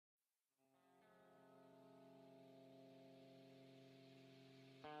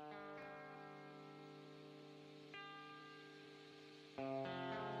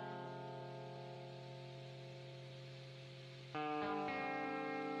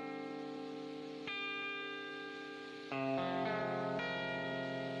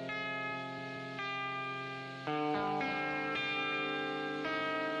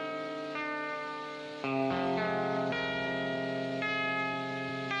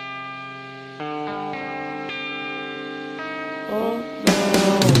Oh no.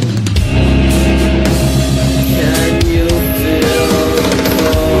 Can you feel the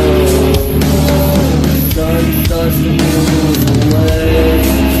cold? Sun starts to move away.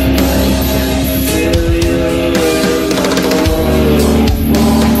 I can feel you in my bones.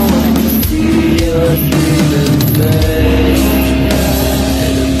 See your sleeping face.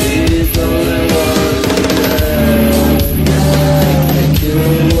 Enemies only want to play. I can do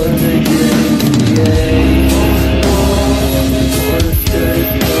what they didn't create. Monsters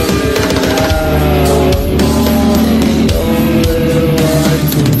coming out. They only want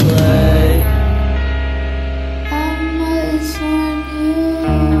to play. I must warn you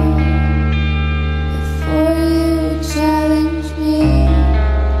before you challenge me.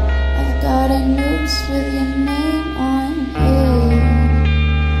 I've got a noose with your name on it,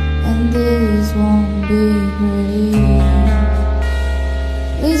 and this won't be pretty.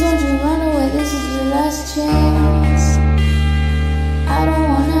 Please don't you run away, this is your last chance. I don't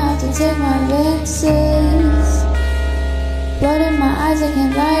wanna have to take my chances. Blood in my eyes, I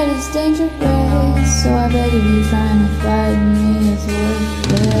can't lie, it's dangerous. So I beg of you, trying to fight me is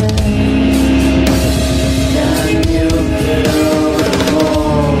worthless. Can you feel the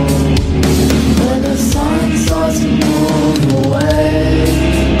cold? When the sun starts to move away,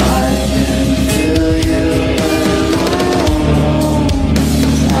 I can feel you in my bones.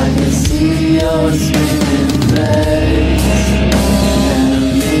 I can see your smiling face.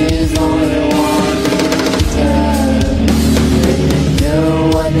 Enemies only want to tell. They can kill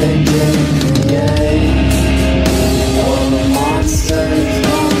what they didn't create. All the monsters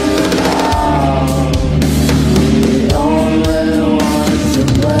coming out. We only want to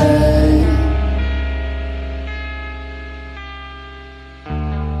play.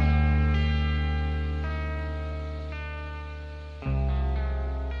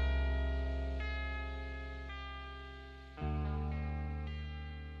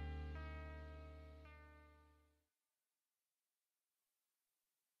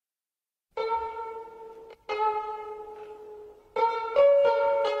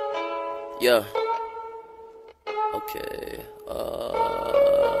 Yeah. Okay.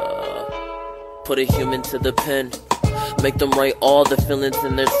 Put a human to the pen. Make them write all the feelings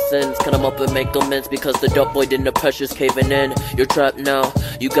and their sins. Cut them up and make amends because the dope boy didn't, the pressure's caving in. You're trapped now.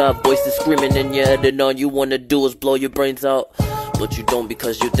 You got voices screaming in your head, and all you wanna do is blow your brains out. But you don't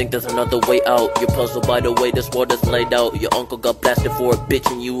because you think there's another way out. You're puzzled by the way this world is laid out. Your uncle got blasted for a bitch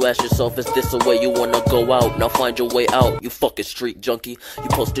and you ask yourself, is this the way you wanna go out? Now find your way out, you fucking street junkie. You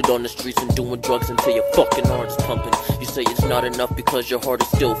posted on the streets and doing drugs until your fucking heart's pumping. You say it's not enough because your heart is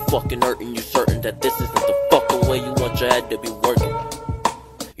still fucking hurting. You certain that this isn't the fucking way you want your head to be working.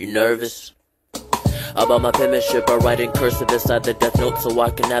 You nervous? About my penmanship, I write in cursive inside the death note so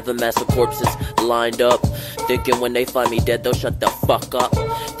I can have a mass of corpses lined up. Thinking when they find me dead, they'll shut the fuck up.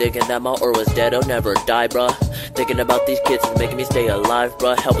 Thinking that my aura is dead, I'll never die, bruh. Thinking about these kids is making me stay alive,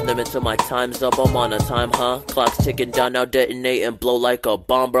 bruh. Helping them until my time's up, I'm on a time, huh? Clock's ticking down, now detonate and blow like a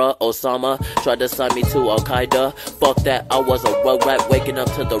bomb, bruh. Osama tried to sign me to Al-Qaeda. Fuck that, I was a rugrat, waking up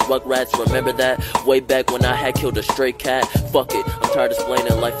to the rugrats. Remember that? Way back when I had killed a stray cat. Fuck it, I'm tired of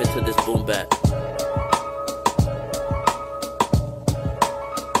explaining life into this boom bat.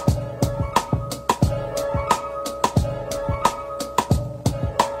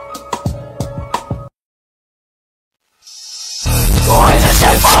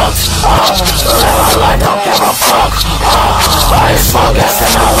 I don't give a fuck. I smoke gas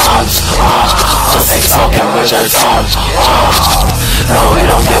in my lungs. Just take smoking with your tongue. No, we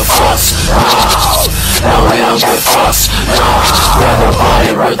don't give fucks. No, we don't give fucks. Grab their body,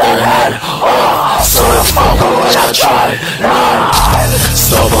 rip their head. So the fuck would I try?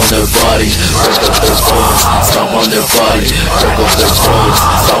 Stomp on their body, break up their bones. Stomp on their body, break up their bones.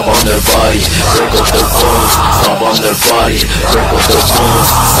 Stomp on their body, break up their bones. Stomp on their body, break up their bones.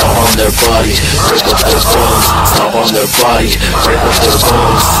 Stomp on their body, break up their bones. Stomp on their body, break up their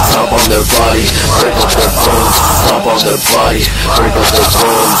bones. Stomp on their body, break up their bones. Stomp on their body, break up their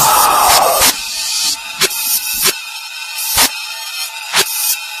bones.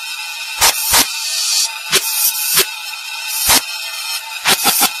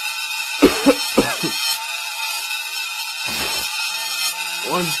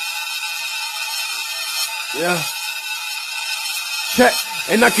 One. Yeah. Check,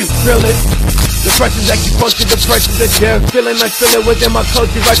 and I can feel it. The pressures, acupuncture, depression, the damn feeling. I feel it within my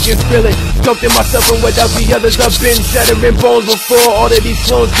culture, I can feel it. Jumped in myself and without the others, I've been shattering bones before all of these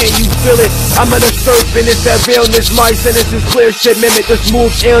clones. Can you feel it? I'm at a surfing, it's that realness. My sentence is clear, shit mimic the smooth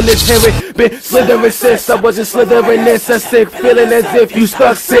illness. Hear it, been slithering since I wasn't slithering this. A sick feeling as if you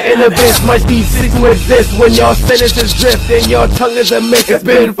stuck sitting in a bench. My cease to exist when y'all sentences drift and your tongue is a mix. It's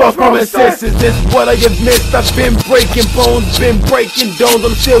been far from assist. Is this what I have missed? I've been breaking bones, been breaking domes.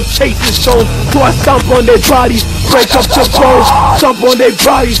 I'm still chasing stones, so I stomp on their bodies, break up the bones. Stomp on their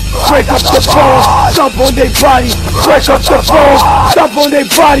bodies, break up the bones. Stomp on their bodies, break up the bones. Stomp on their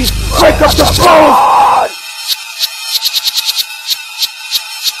bodies, break up the bones.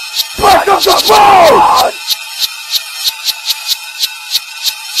 Break up the bones.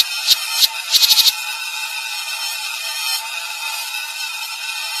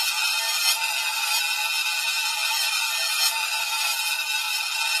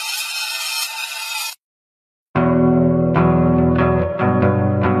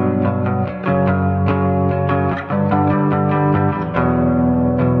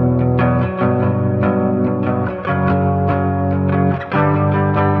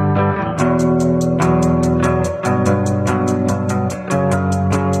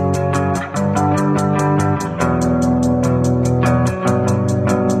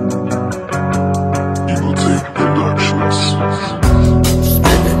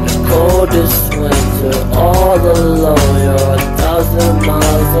 This winter all alone, you're 1,000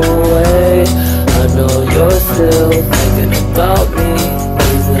 miles away. I know you're still thinking about me,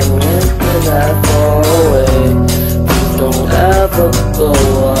 even when you're that far away. Please don't ever go,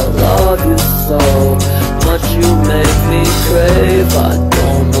 I love you so much, you make me crave. I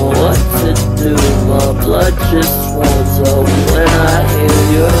don't know what to do, my blood just warms up when I hear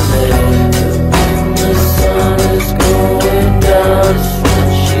your name. The sun is going down,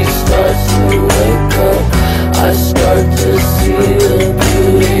 starts to wake up, I start to see the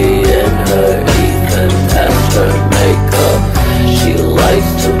beauty in her, even past her makeup. She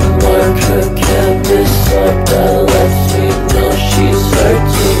likes to mark her canvas up, that lets me know she's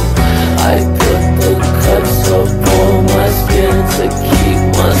hurting. I put the cuts up on my skin to keep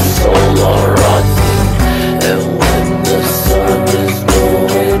my soul on rotting. And when the sun is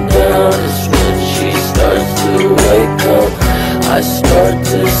going down is when she starts to wake up. I start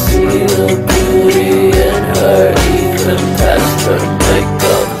to see the beauty in her, even past her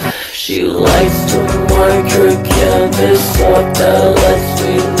makeup. She likes to mark her canvas up, that lets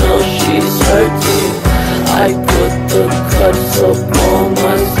me know she's hurting. I put the cuts up on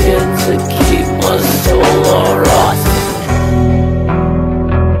my skin to keep my soul on rotting.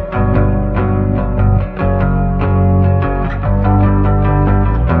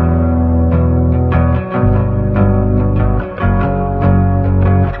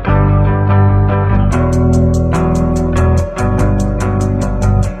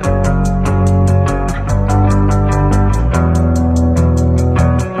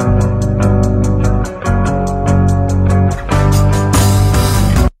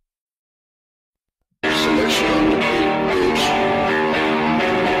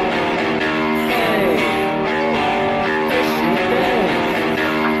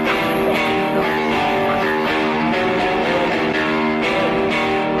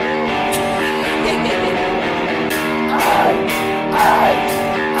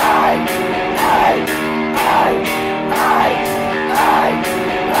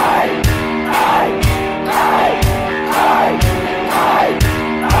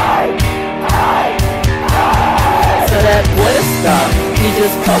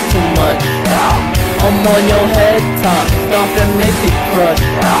 Just talk too much. I'm on your head top, stomp and make it crush.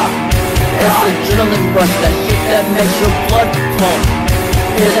 It's adrenaline rush, that shit that makes your blood pump.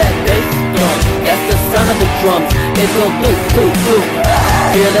 Hear that bass thump, that's the sound of the drums. It go boop, boop, boop.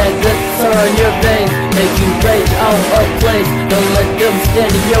 Hear that guitar in your veins, make you rage out of place. Don't let them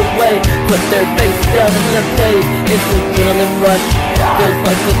stand in your way, put their face down in the page. It's adrenaline rush, feels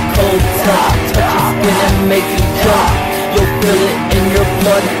like a cold touch. Touch your skin and make you jump. You'll feel it in your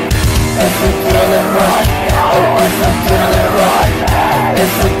blood. It's adrenaline rush. Oh, it's adrenaline rush.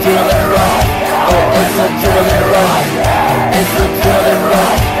 It's adrenaline rush. Oh, it's adrenaline rush. It's adrenaline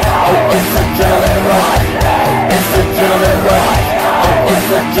rush. Oh, it's adrenaline rush. It's adrenaline rush. Oh,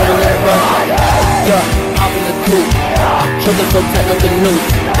 it's adrenaline rush. Yeah, hop in the coupe. Choking so tight like a noose.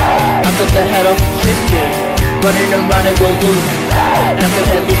 I cut the head off the chicken. Running around and go loose. And I can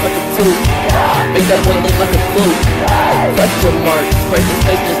head loose like a tube. Make that boy look like a flute. Touch your mark, spray his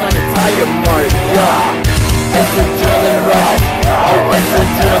face just like a tire mark. Yeah, it's adrenaline rush. Oh, it's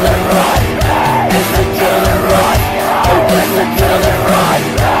adrenaline rush. It's adrenaline rush. Oh, it's adrenaline rush.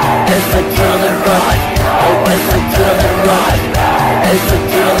 It's adrenaline rush. Oh, it's adrenaline rush. It's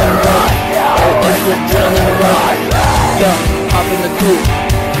adrenaline rush. Oh, it's adrenaline rush. Yo, hop in the coupe.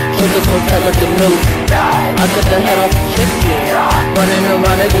 Triggers gon' tell like the news. I cut the head off the chicken, running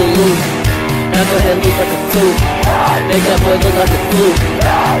around they go loose. Now go ahead loose like a tooth. Make that boy look like a glue.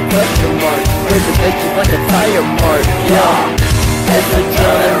 Question mark, break the bitches like a tire mark. Yo, it's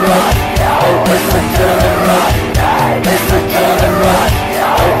adrenaline rush. Oh, it's adrenaline rush. It's adrenaline rush.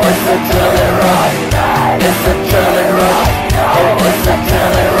 Oh, it's adrenaline rush. It's adrenaline rush. Oh, it's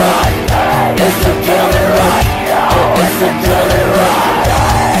adrenaline rush. It's adrenaline rush. Oh, it's adrenaline rush.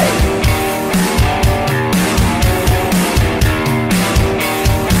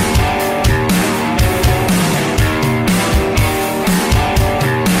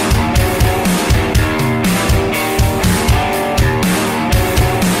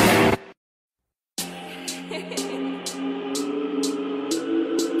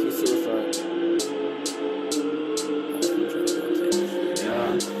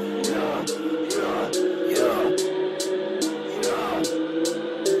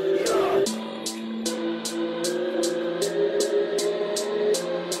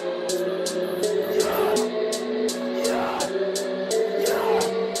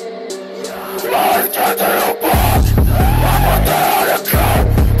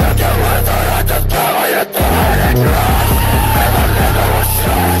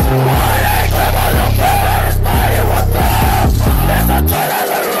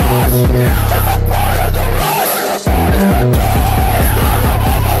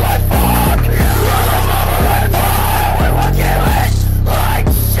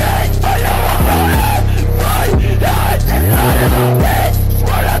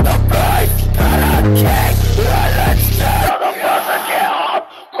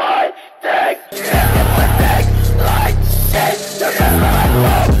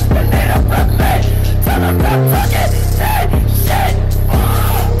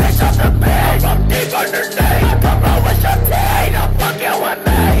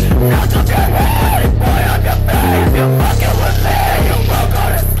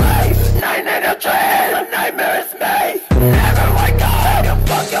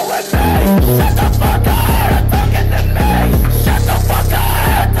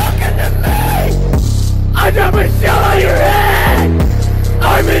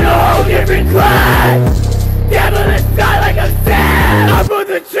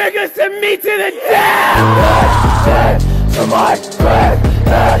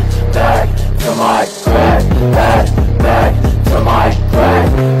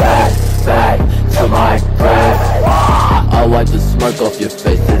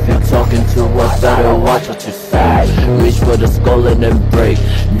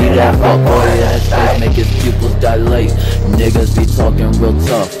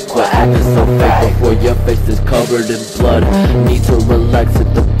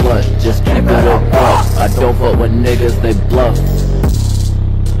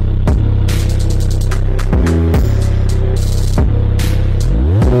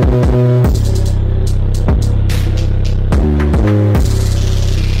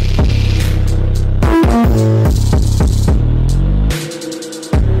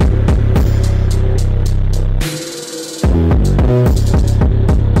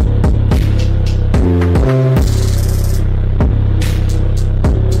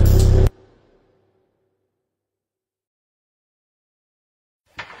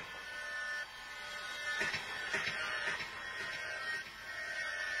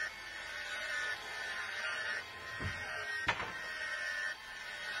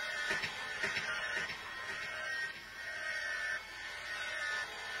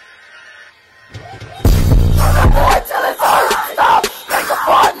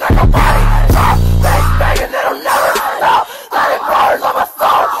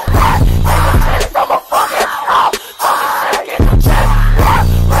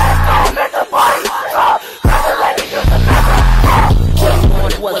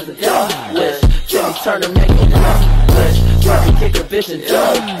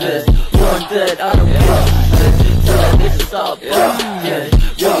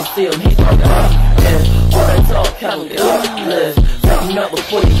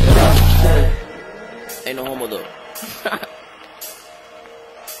 Ain't no homo though.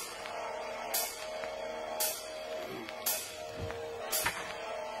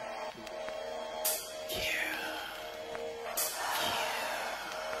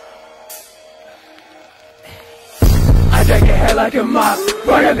 I take your head like a mop,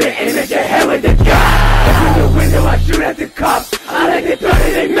 run up and aim at your head with the gun. Through the window I shoot at the cops. I like the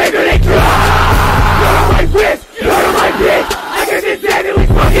 30, they make her they drop. You're on my wrist, you're on my bitch. I got this head and we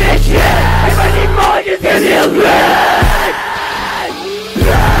smoke. fucking shit. If I need more, just give me a ring.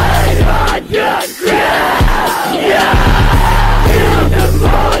 Right on your ground. Yeah. Feel the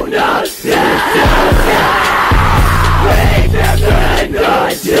moon of steel. Make them bring the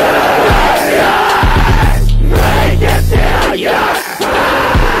joy. Make it till you're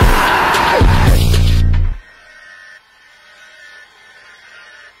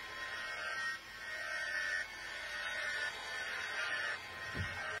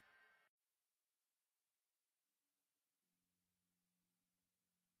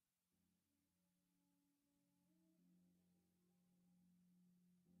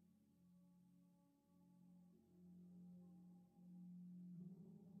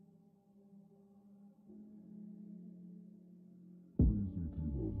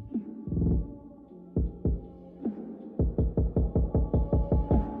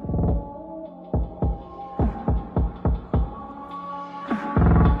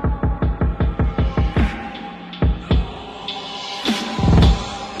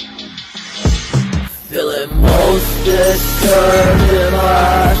feeling most disturbed in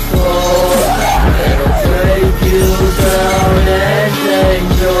my soul. It'll break you down and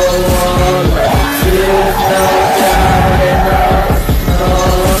change your world. Like tears melt down in the snow.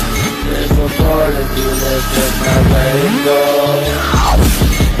 There's a part of you that just not letting go. It's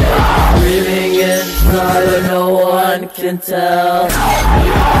screaming inside but no one can tell.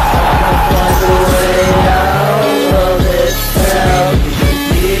 You're trying to find a way out of this hell.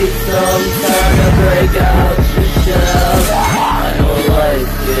 Need some time to break out your shell. I know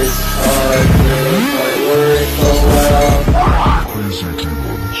life is hard, but my words so well.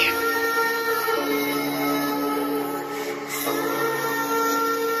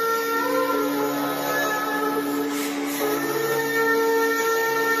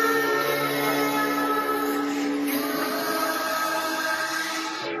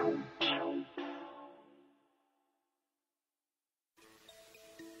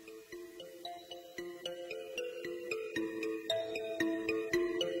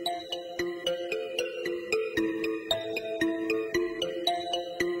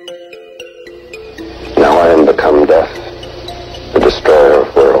 Now I am become death, the destroyer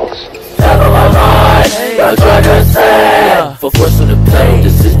of worlds. Out of my mind, I'm trying to say, for forcing the pain,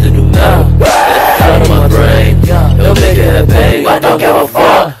 this is the new metal. It's out of my brain, it'll make it a pain. I don't give a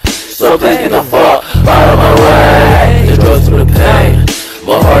fuck, so please get the fuck out of my way. The drugs for the pain,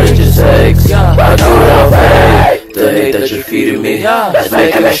 my heart it just aches. I do it all fake. The hate that you're feeding me, that's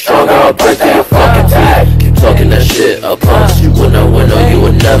making me stronger. I'll break through your fucking teeth. Keep talking that shit, I promise you when I win, no, you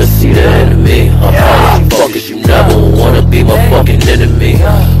will never see the enemy. I promise you fuckers, you never wanna be my fucking enemy.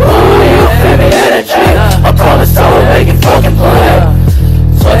 Ooh, you feel me energy, I promise I will make it fucking play.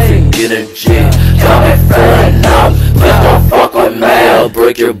 Toxic energy, got me feeling up. Please don't fuck with me, I'll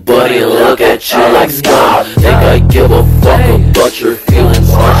break your body and look at you like scum. Think I give a fuck about your feelings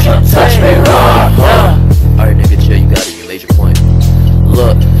once you touch me wrong, huh? Alright nigga, chill, you got it, you made your point.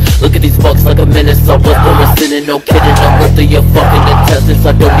 Look at these fucks like a menace. I was born sinning, no kidding. I'm worth of your fucking intestines.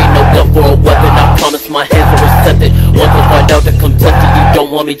 I don't need no gun for a weapon. I promise my hands are receptive. Once I find out that come tested, you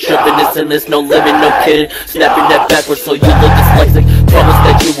don't want me tripping. It's endless, no limit, no kidding. Snapping that backwards so you look dyslexic. Promise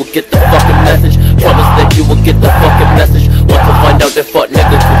that you will get the fucking message. Promise that you will get the fucking message. Once I find out that fuck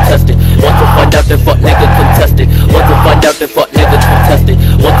nigga contested. Once I find out that fuck nigga contested. Once I find out that fuck nigga contested.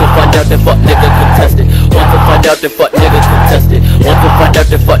 Once I find out that fuck nigga contested. Once I find out that fuck nigga contested. Once I find out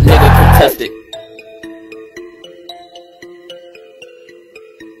that fuck nigga contested.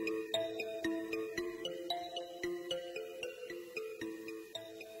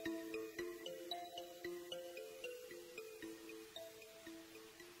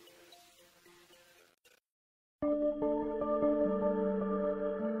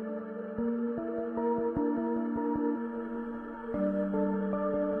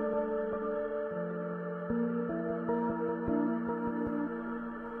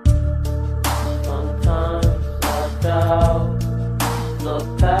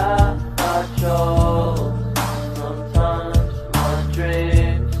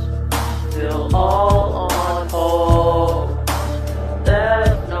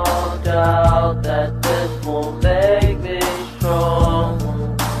 That this will make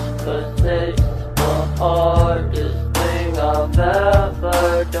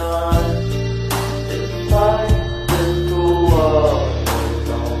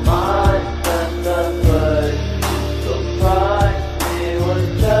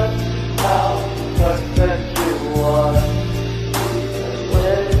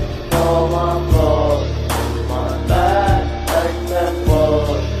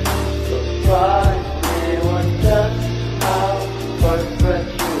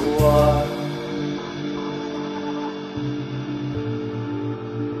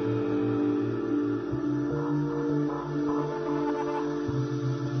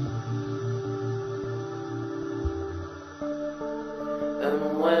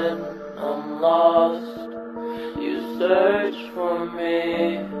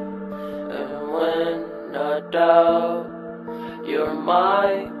me. And when I doubt, you're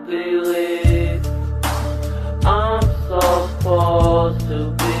my belief. I'm supposed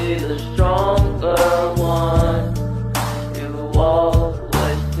to be the stronger one. You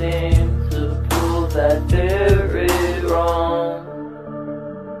always seem to prove that theory wrong.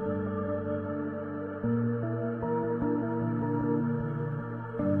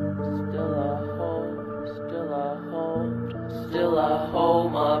 Still I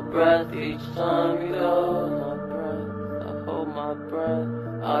hold my breath each time you go. I hold my breath.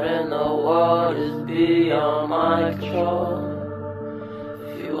 Out in the world is beyond my control.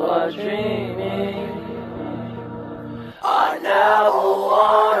 If you are dreaming, I never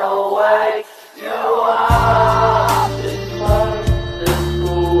wanna wake you up. This place, this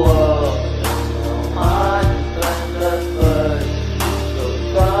world, no mind been the first.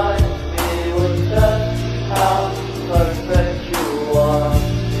 Surprise me with just how perfect you are.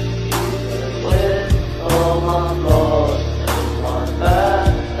 Even with all my flaws and my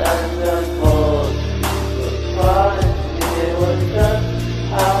bad and the faults, surprise me with just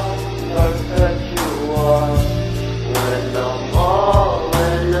how perfect you are. When I'm all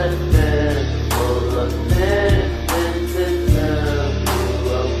innocent, full of cynicism, you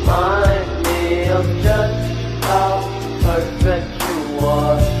remind me of just how perfect you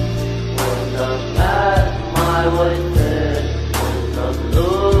are. When I'm at my wit's end, when I'm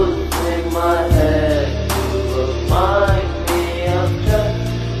losing my head, you remind me of just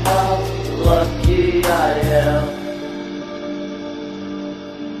how lucky I am.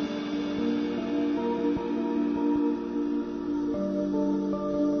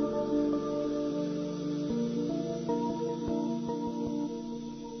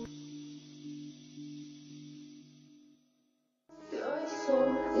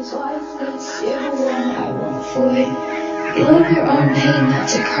 Is lifeless, everyone I won't void. Blow your own pain,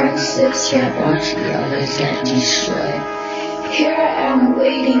 that's a crisis. Can't watch the others get destroyed. Here I am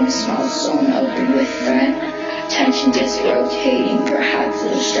waiting, small zone open with threat. Tension dislocating, perhaps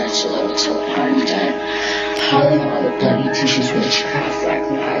it'll stretch a little till I'm done. Piling all the bloody tissues, witchcraft, like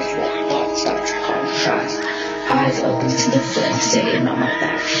my eyes wet, thoughts stop to contrast. Eyes open to the flip, sitting on my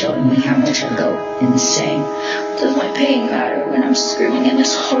back, showing me how much I go insane. Does my pain matter when I'm screaming in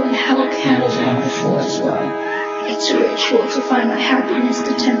this hole in hell? Candles on my floor as well. It's a ritual to find my happiness,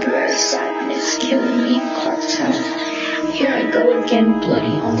 the temporary sadness killing me, cartel. Here I go again,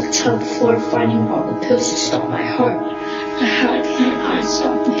 bloody on the tub floor, finding all the pills to stop my heart. But how can I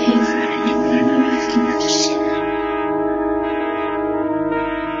stop the pain from ending when my life can never start?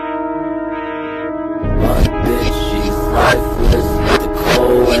 My bitch, she's lifeless, with the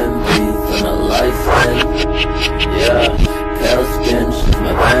cold and beef and a life end. Yeah, pale skin, she's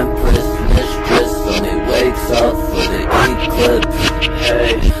my empress, mistress, only wakes up for the eclipse.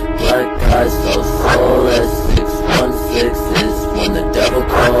 Hey, black eyes so soulless, 616 is when the devil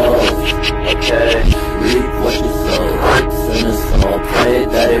calls. Okay, reap what you sow, hurts in us all, pray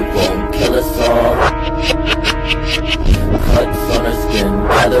that it won't kill us all. Cuts on her skin,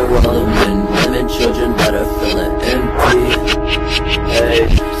 gather all the men, women, children that are feeling empty. Hey,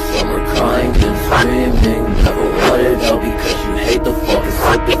 some are crying and screaming, never wanted help because you hate the fucking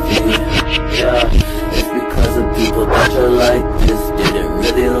sympathy. Yeah, it's because of people that you're like this, didn't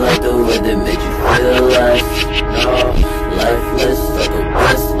really like the way they made you feel like. No, lifeless,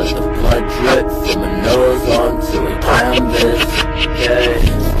 succubus, let the blood drip from a nose onto a canvas. Okay,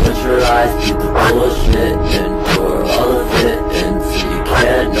 put your eyes, beat the bullshit, endure all of it until you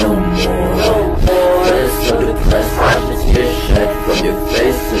can't no more. But it's so depressed, watching tears shed from your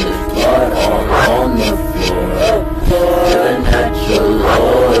face and there's blood all on the floor. Feeling at your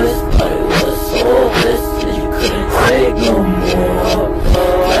lowest, but it was soulless and you couldn't take no more.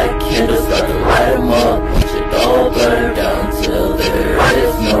 Black candles got the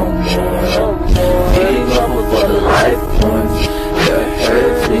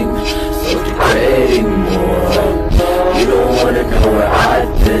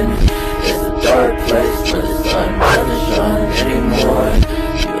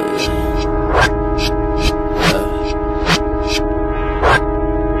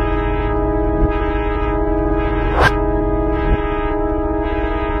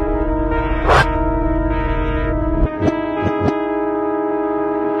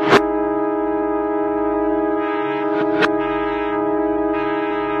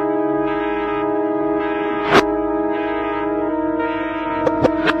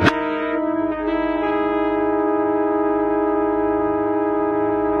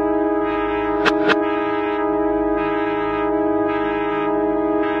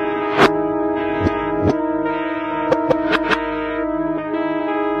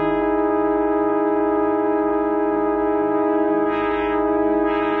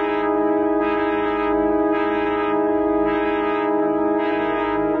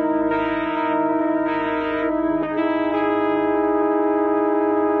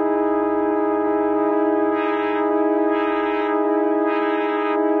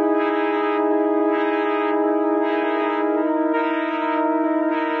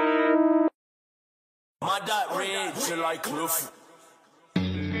Cliff.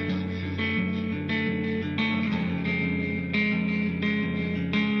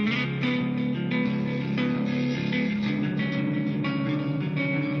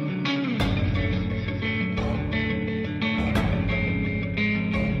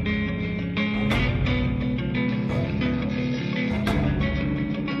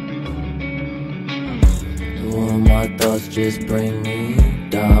 My thoughts just bring me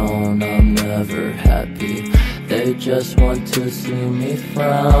down, I'm never happy. They just want to see me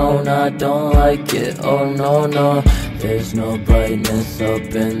frown, I don't like it, oh no, no. There's no brightness up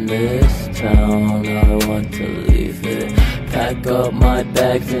in this town, I want to leave it. Pack up my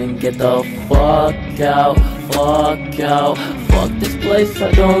bags and get the fuck out, fuck out. Fuck this place,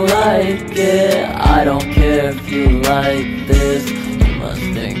 I don't like it. I don't care if you like this. You must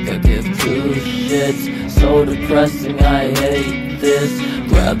think I give two shits. So depressing, I hate this.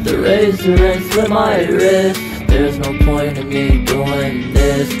 Grab the razor and slit my wrist. There's no point in me doing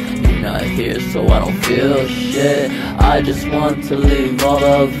this. You're not here so I don't feel shit. I just want to leave all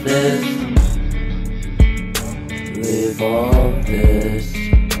of this. Leave all this.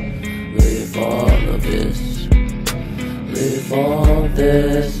 Leave all of this. Leave all